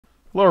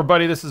Hello,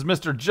 everybody. This is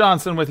Mr.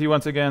 Johnson with you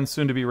once again,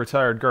 soon to be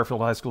retired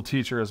Garfield High School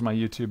teacher as my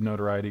YouTube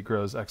notoriety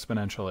grows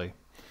exponentially.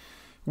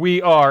 We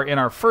are in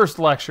our first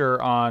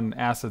lecture on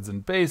acids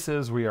and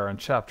bases. We are in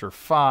chapter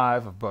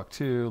 5 of book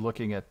 2,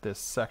 looking at this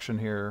section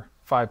here,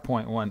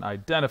 5.1,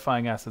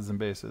 identifying acids and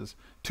bases,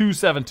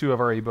 272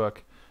 of our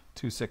ebook,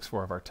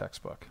 264 of our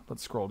textbook.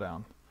 Let's scroll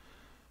down,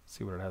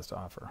 see what it has to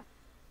offer.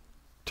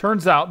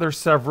 Turns out there's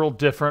several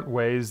different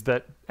ways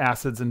that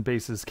acids and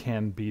bases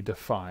can be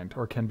defined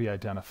or can be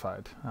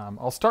identified.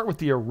 I'll start with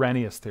the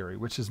Arrhenius theory,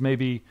 which is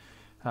maybe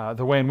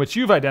the way in which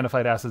you've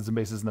identified acids and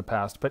bases in the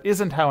past, but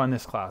isn't how in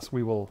this class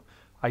we will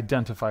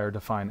identify or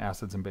define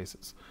acids and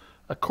bases.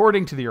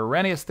 According to the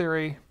Arrhenius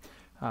theory,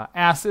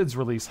 acids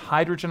release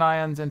hydrogen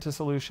ions into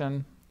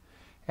solution,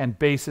 and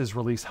bases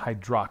release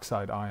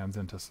hydroxide ions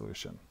into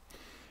solution.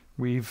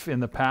 We've, in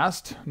the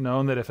past,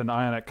 known that if an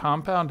ionic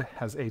compound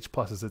has H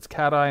plus as its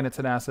cation, it's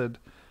an acid,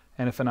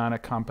 and if an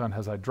ionic compound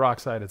has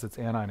hydroxide as its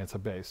anion, it's a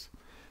base.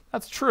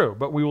 That's true,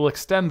 but we will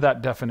extend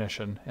that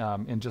definition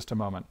in just a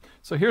moment.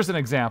 So here's an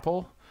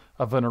example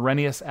of an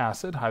Arrhenius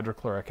acid,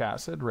 hydrochloric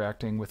acid,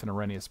 reacting with an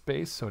Arrhenius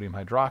base, sodium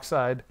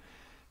hydroxide.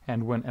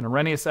 And when an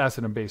Arrhenius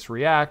acid and base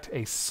react,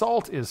 a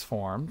salt is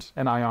formed,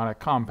 an ionic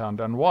compound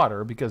on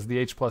water, because the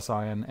H plus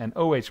ion and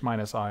OH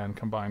minus ion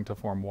combine to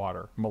form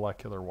water,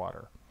 molecular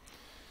water.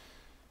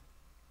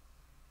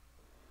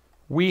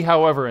 We,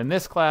 however, in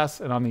this class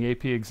and on the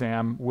AP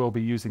exam, will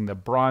be using the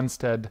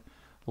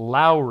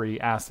Bronsted-Lowry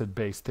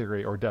acid-base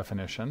theory or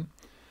definition,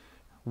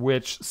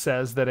 which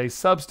says that a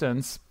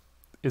substance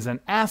is an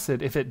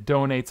acid if it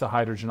donates a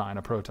hydrogen ion,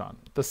 a proton,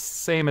 the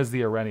same as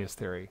the Arrhenius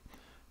theory.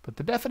 But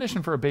the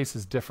definition for a base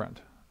is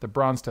different. The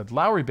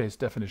Bronsted-Lowry base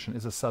definition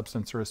is a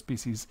substance or a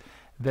species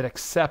that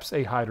accepts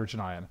a hydrogen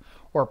ion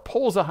or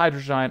pulls a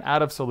hydrogen ion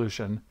out of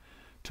solution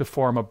to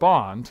form a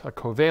bond, a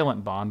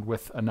covalent bond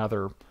with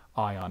another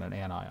ion, an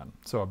anion.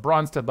 So a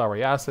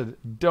Bronsted-Lowry acid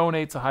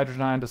donates a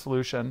hydrogen ion to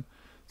solution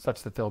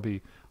such that there'll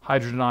be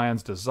hydrogen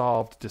ions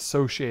dissolved,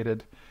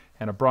 dissociated,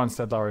 and a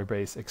Bronsted-Lowry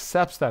base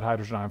accepts that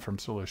hydrogen ion from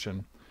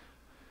solution,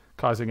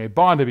 causing a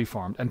bond to be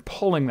formed and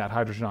pulling that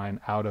hydrogen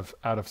ion out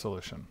of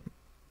solution.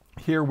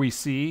 Here we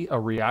see a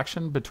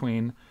reaction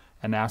between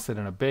an acid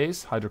and a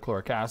base,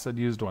 hydrochloric acid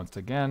used once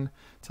again.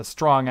 It's a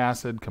strong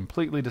acid,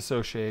 completely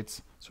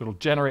dissociates, so it'll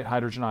generate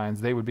hydrogen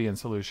ions. They would be in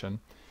solution.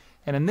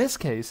 And in this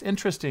case,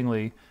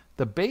 interestingly,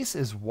 the base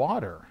is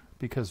water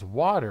because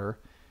water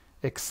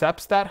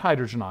accepts that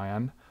hydrogen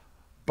ion,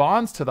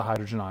 bonds to the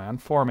hydrogen ion,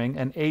 forming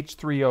an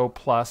H3O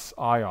plus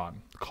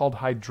ion called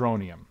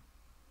hydronium.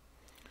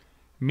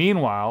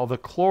 Meanwhile, the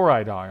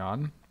chloride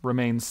ion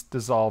remains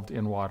dissolved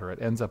in water.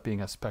 It ends up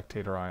being a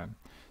spectator ion.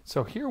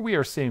 So here we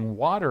are seeing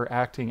water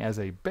acting as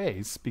a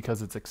base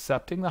because it's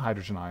accepting the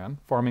hydrogen ion,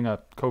 forming a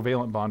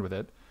covalent bond with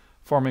it,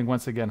 forming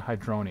once again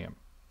hydronium.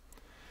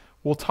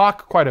 We'll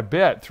talk quite a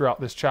bit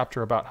throughout this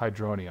chapter about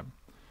hydronium.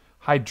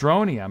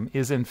 Hydronium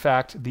is in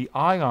fact the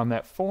ion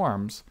that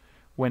forms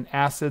when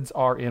acids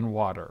are in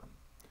water.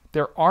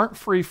 There aren't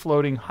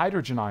free-floating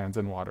hydrogen ions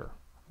in water.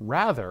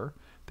 Rather,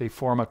 they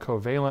form a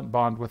covalent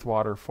bond with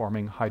water,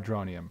 forming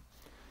hydronium.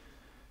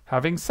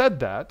 Having said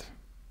that,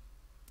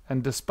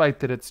 and despite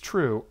that it's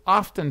true,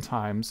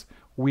 oftentimes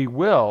we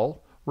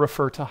will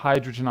refer to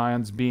hydrogen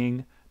ions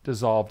being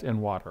dissolved in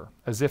water,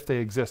 as if they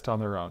exist on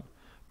their own.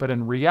 But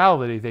in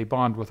reality, they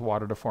bond with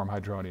water to form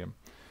hydronium.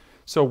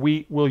 So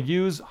we will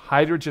use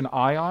hydrogen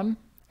ion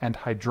and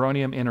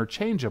hydronium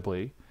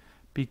interchangeably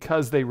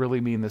because they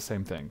really mean the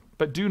same thing.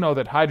 But do know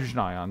that hydrogen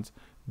ions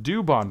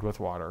do bond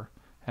with water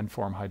and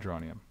form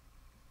hydronium.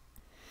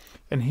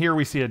 And here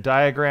we see a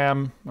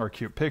diagram or a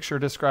cute picture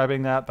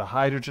describing that. The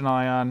hydrogen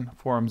ion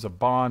forms a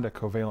bond, a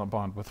covalent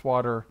bond with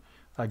water,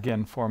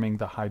 again forming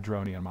the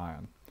hydronium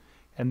ion.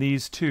 And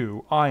these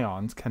two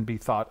ions can be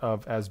thought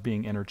of as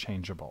being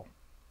interchangeable.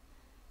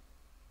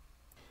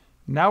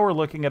 Now we're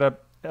looking at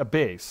a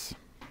base,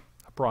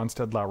 a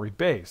Bronsted-Lowry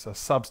base, a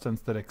substance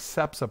that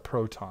accepts a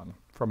proton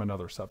from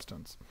another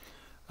substance.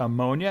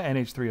 Ammonia,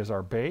 NH3, is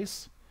our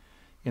base.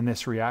 In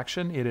this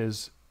reaction, it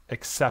is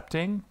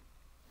accepting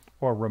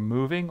or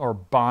removing or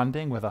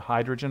bonding with a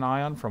hydrogen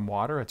ion from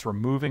water. It's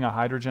removing a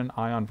hydrogen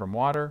ion from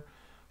water,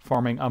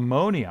 forming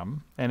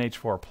ammonium,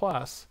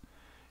 NH4+,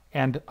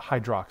 and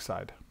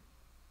hydroxide.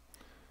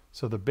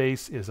 So the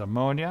base is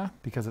ammonia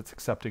because it's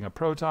accepting a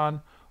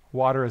proton.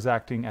 Water is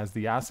acting as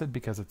the acid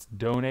because it's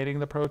donating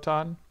the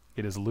proton.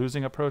 It is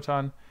losing a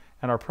proton.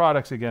 And our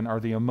products, again, are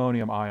the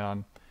ammonium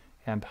ion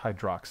and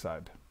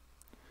hydroxide.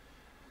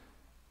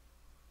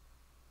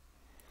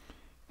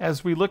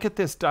 As we look at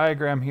this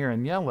diagram here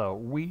in yellow,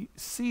 we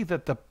see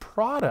that the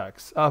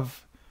products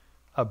of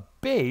a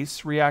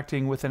base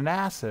reacting with an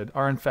acid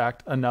are in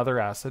fact another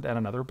acid and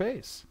another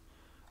base.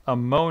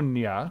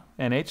 Ammonia,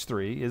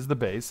 NH3, is the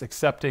base,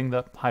 accepting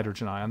the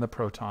hydrogen ion, the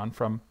proton,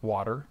 from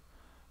water,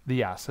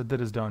 the acid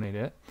that is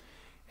donated it.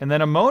 And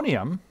then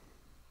ammonium,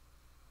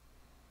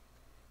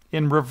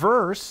 in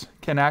reverse,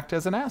 can act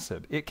as an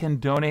acid. It can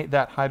donate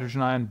that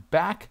hydrogen ion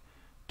back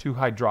to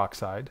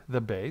hydroxide,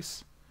 the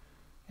base,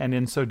 and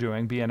in so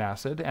doing be an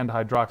acid, and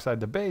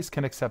hydroxide, the base,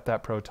 can accept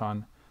that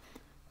proton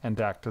and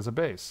act as a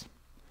base.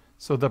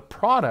 So the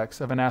products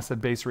of an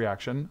acid-base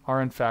reaction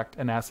are in fact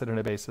an acid and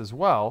a base as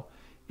well,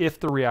 if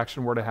the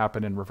reaction were to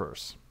happen in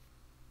reverse.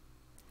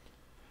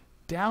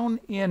 Down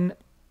in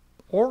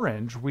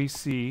orange, we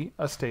see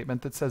a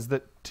statement that says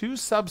that two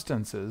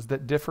substances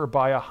that differ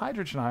by a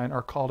hydrogen ion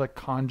are called a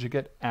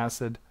conjugate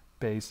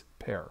acid-base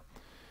pair.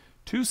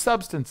 Two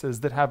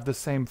substances that have the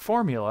same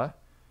formula,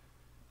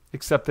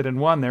 except that in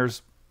one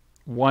there's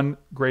one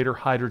greater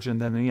hydrogen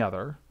than the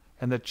other,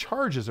 and the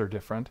charges are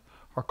different,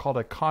 are called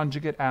a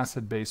conjugate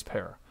acid-base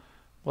pair.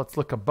 Let's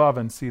look above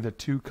and see the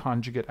two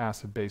conjugate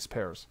acid-base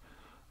pairs.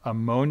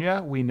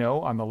 Ammonia, we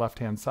know on the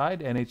left-hand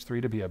side,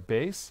 NH3 to be a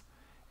base,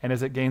 and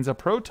as it gains a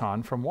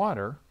proton from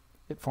water,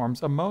 it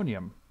forms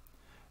ammonium.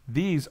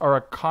 These are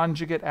a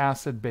conjugate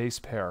acid-base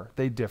pair.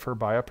 They differ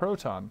by a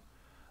proton.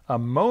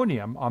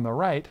 Ammonium on the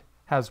right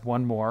has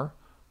one more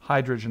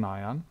hydrogen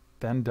ion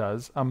than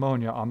does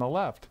ammonia on the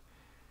left,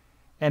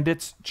 and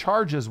its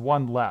charge is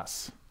one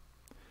less.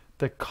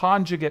 The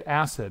conjugate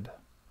acid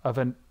of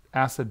an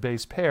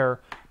acid-base pair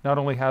not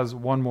only has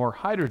one more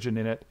hydrogen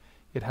in it,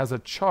 it has a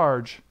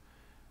charge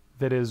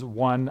that is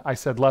one, I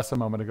said less a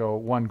moment ago,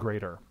 one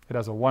greater. It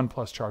has a 1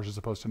 plus charge as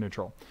opposed to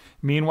neutral.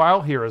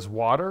 Meanwhile, here is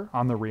water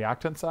on the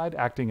reactant side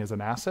acting as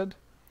an acid,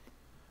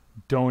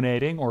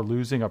 donating or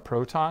losing a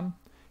proton,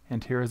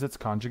 and here is its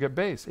conjugate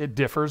base. It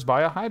differs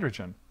by a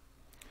hydrogen.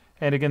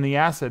 And again, the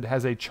acid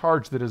has a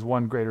charge that is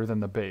 1 greater than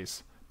the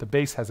base. The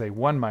base has a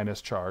 1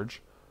 minus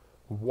charge.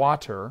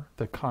 Water,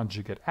 the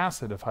conjugate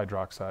acid of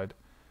hydroxide,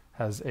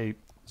 has a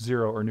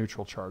 0 or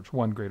neutral charge,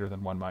 1 greater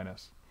than 1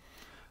 minus.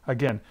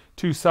 Again,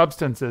 two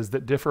substances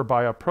that differ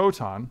by a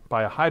proton,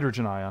 by a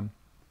hydrogen ion,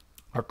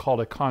 are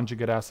called a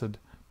conjugate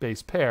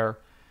acid-base pair,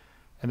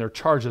 and their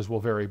charges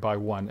will vary by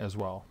 1 as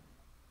well.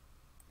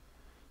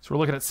 So we're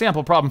looking at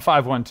sample problem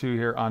 512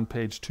 here on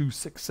page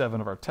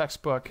 267 of our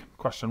textbook.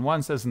 Question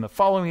 1 says, in the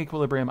following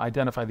equilibrium,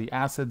 identify the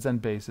acids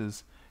and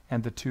bases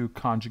and the two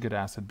conjugate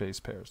acid-base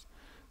pairs.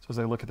 So as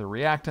I look at the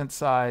reactant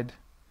side,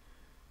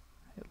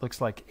 it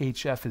looks like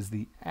HF is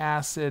the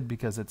acid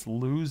because it's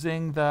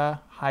losing the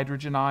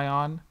hydrogen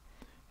ion,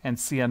 and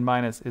Cn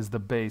minus is the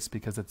base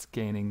because it's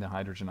gaining the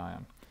hydrogen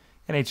ion.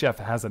 And HF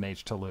has an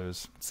H to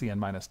lose, Cn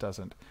minus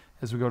doesn't.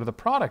 As we go to the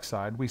product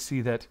side, we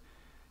see that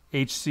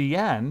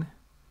HCN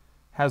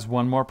has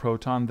one more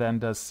proton than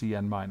does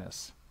Cn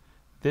minus.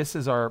 This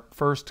is our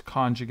first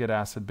conjugate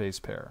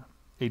acid-base pair.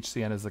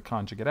 HCN is the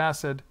conjugate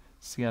acid,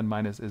 Cn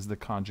minus is the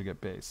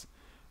conjugate base.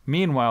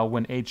 Meanwhile,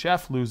 when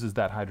HF loses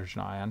that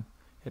hydrogen ion,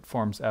 it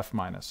forms F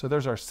minus. So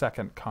there's our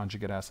second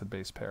conjugate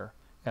acid-base pair.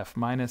 F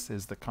minus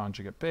is the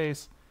conjugate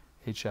base,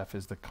 HF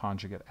is the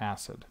conjugate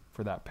acid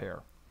for that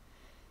pair.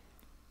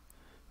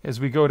 As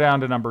we go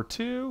down to number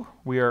 2,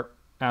 we are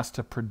asked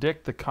to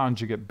predict the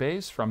conjugate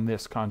base from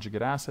this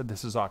conjugate acid.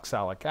 This is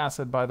oxalic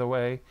acid, by the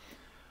way.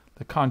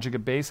 The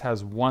conjugate base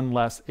has one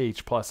less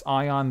H plus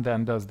ion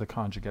than does the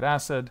conjugate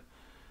acid,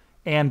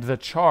 and the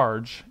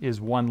charge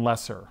is one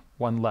less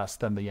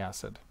than the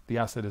acid. The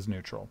acid is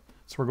neutral.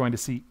 So we're going to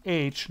see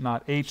H,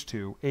 not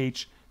H2,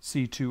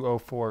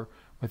 HC2O4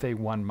 with a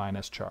 1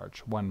 minus charge,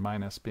 1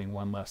 minus being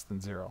 1 less than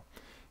 0.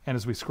 And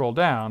as we scroll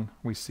down,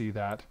 we see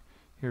that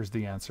here's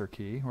the answer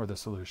key, or the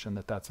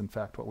solution, that's in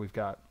fact what we've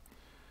got.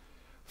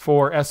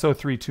 For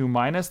SO32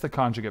 minus, the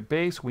conjugate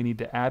base, we need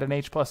to add an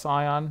H plus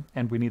ion,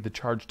 and we need the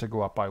charge to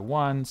go up by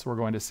 1, so we're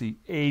going to see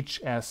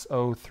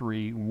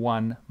HSO3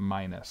 1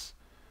 minus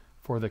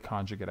for the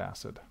conjugate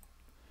acid.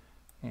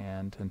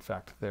 And in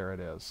fact, there it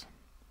is.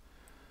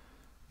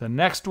 The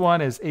next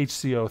one is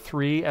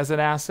HCO3 as an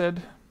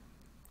acid.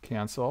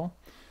 Cancel.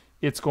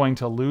 It's going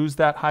to lose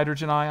that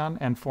hydrogen ion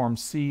and form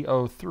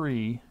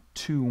CO3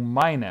 2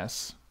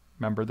 minus.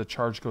 Remember, the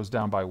charge goes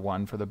down by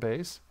 1 for the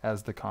base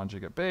as the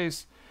conjugate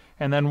base.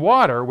 And then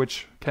water,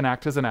 which can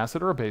act as an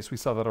acid or a base, we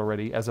saw that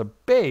already, as a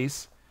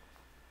base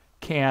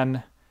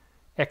can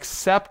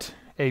accept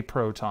a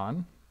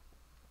proton,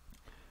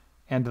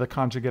 and the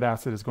conjugate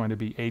acid is going to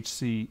be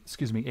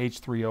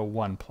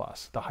H3O1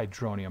 plus. The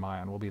hydronium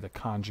ion will be the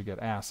conjugate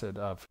acid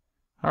of.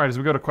 All right, as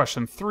we go to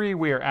question 3,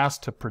 we are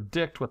asked to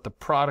predict what the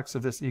products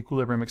of this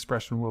equilibrium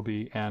expression will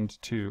be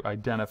and to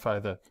identify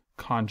the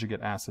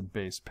conjugate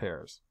acid-base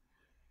pairs.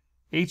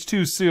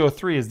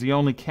 H2CO3 is the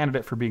only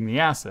candidate for being the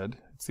acid.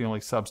 It's the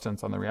only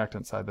substance on the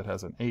reactant side that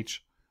has an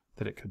H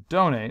that it could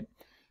donate,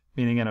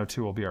 meaning NO2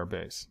 will be our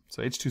base.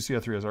 So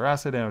H2CO3 is our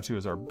acid, NO2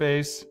 is our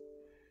base.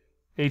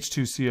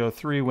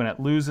 H2CO3, when it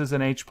loses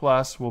an H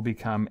plus, will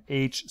become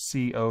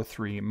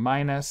HCO3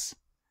 minus,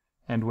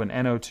 and when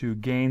NO2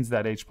 gains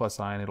that H plus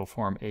ion, it'll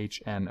form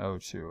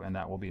HNO2, and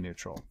that will be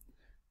neutral.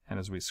 And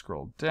as we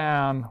scroll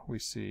down, we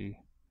see,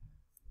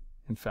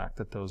 in fact,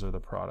 that those are the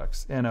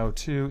products.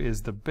 NO2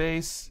 is the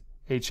base,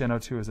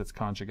 HNO2 is its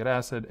conjugate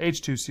acid,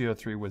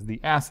 H2CO3 was the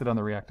acid on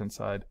the reactant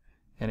side,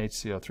 and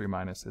HCO3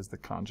 minus is the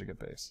conjugate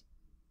base.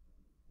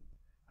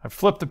 I've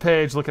flipped the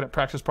page looking at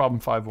practice problem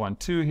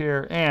 512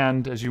 here,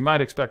 and as you might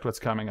expect what's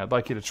coming, I'd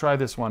like you to try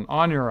this one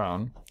on your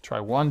own.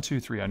 Try 1, 2,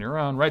 3 on your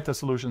own. Write the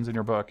solutions in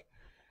your book.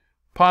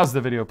 Pause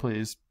the video,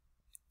 please.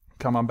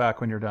 Come on back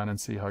when you're done and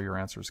see how your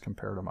answers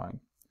compare to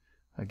mine.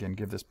 Again,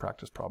 give this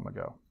practice problem a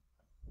go.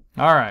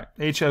 All right,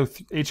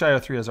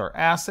 HiO3 is our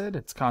acid.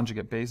 Its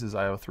conjugate base is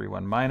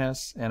IO3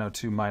 minus.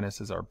 NO2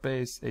 minus is our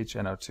base.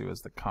 HNO2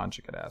 is the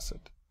conjugate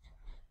acid.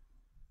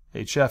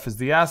 HF is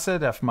the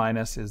acid. F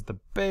minus is the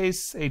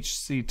base.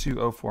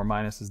 HC2O4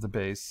 minus is the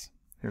base.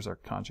 Here's our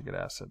conjugate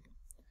acid.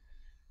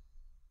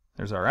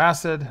 There's our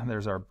acid.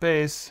 There's our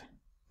base.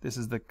 This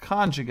is the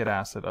conjugate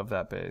acid of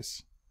that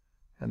base.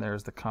 And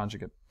there's the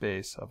conjugate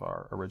base of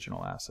our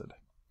original acid.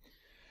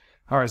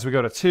 All right, so we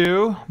go to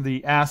 2.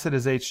 The acid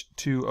is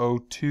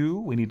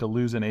H2O2. We need to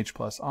lose an H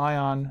plus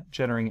ion,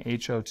 generating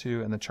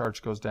HO2, and the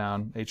charge goes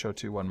down,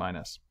 HO2 1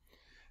 minus.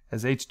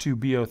 As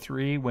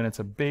H2BO3, when it's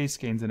a base,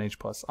 gains an H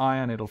plus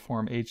ion, it'll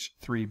form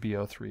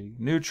H3BO3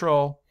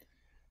 neutral.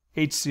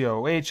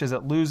 HCOH, as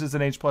it loses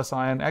an H plus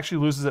ion,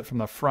 actually loses it from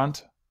the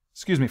front,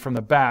 from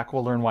the back,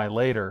 we'll learn why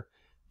later,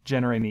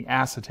 generating the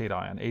acetate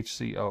ion,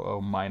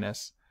 HCOO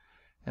minus.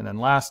 And then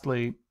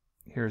lastly,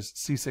 here's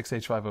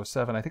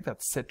C6H5O7. I think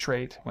that's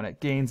citrate. When it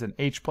gains an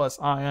H plus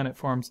ion, it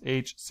forms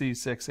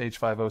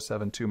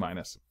HC6H5O7 2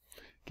 minus,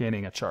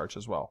 gaining a charge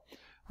as well.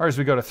 All right, as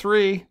we go to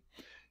 3,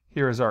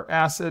 here is our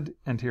acid,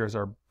 and here's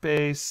our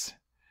base.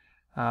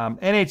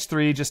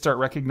 NH3, just start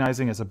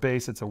recognizing as a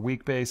base. It's a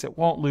weak base. It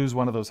won't lose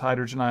one of those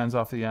hydrogen ions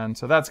off the end,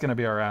 so that's going to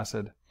be our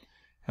acid.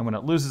 And when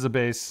it loses a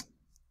base,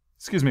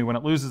 when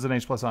it loses an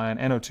H plus ion,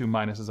 NO2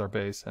 minus is our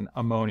base, and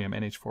ammonium,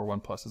 NH4 1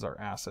 plus, is our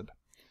acid.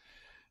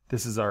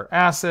 This is our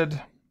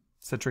acid,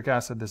 citric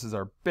acid. This is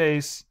our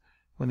base.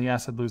 When the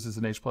acid loses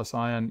an H plus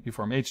ion, you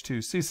form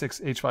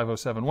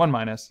H2C6H5O7 1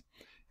 minus,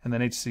 and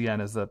then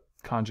HCN is the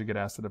conjugate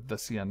acid of the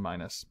CN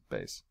minus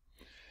base.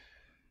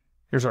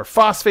 Here's our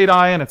phosphate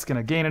ion. It's going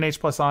to gain an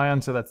H plus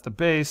ion, so that's the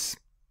base.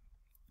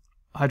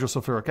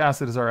 Hydrosulfuric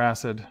acid is our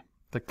acid.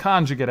 The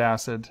conjugate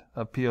acid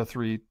of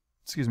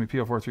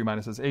PO4 3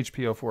 minus is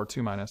HPO4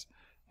 2 minus,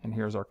 and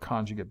here's our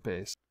conjugate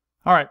base.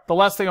 All right, the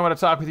last thing I want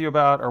to talk with you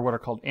about are what are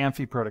called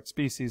amphiprotic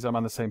species. I'm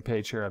on the same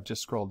page here. I've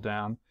just scrolled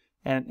down.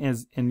 And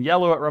in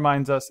yellow, it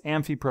reminds us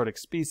amphiprotic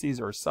species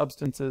or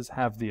substances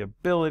have the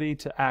ability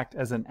to act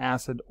as an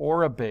acid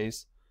or a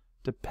base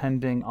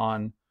depending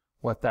on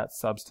what that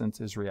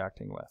substance is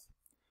reacting with.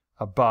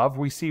 Above,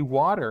 we see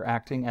water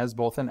acting as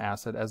both an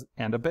acid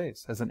and a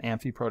base, as an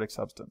amphiprotic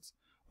substance.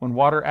 When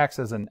water acts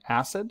as an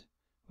acid,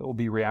 it will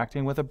be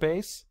reacting with a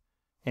base,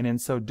 and in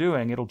so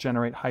doing, it'll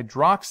generate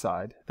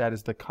hydroxide, that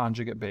is the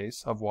conjugate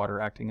base of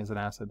water acting as an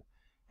acid,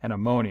 and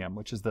ammonium,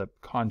 which is the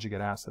conjugate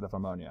acid of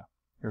ammonia.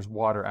 Here's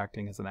water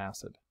acting as an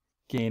acid,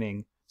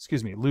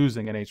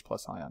 losing an H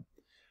plus ion.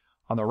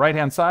 On the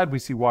right-hand side, we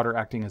see water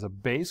acting as a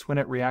base when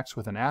it reacts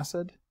with an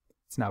acid.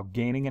 It's now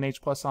gaining an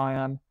H plus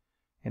ion,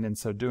 and in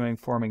so doing,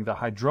 forming the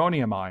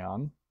hydronium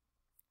ion,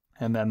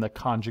 and then the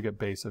conjugate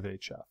base of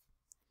HF.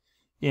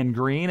 In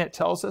green, it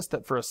tells us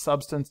that for a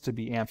substance to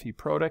be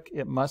amphiprotic,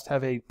 it must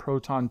have a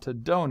proton to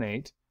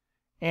donate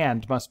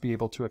and must be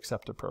able to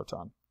accept a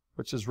proton,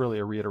 which is really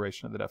a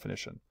reiteration of the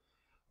definition.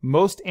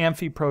 Most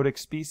amphiprotic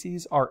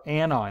species are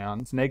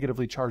anions,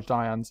 negatively charged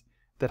ions,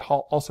 that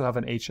also have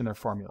an H in their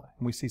formula.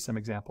 And we see some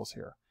examples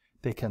here.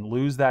 They can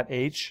lose that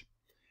H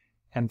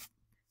and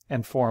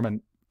form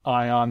an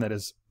ion that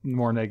is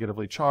more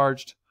negatively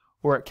charged,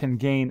 or it can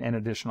gain an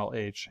additional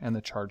H and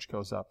the charge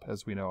goes up,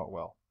 as we know it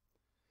will.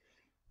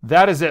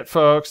 That is it,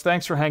 folks.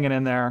 Thanks for hanging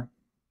in there.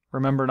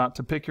 Remember not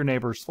to pick your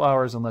neighbor's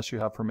flowers unless you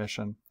have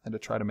permission, and to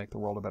try to make the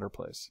world a better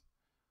place.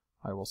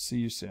 I will see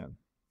you soon.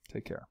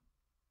 Take care.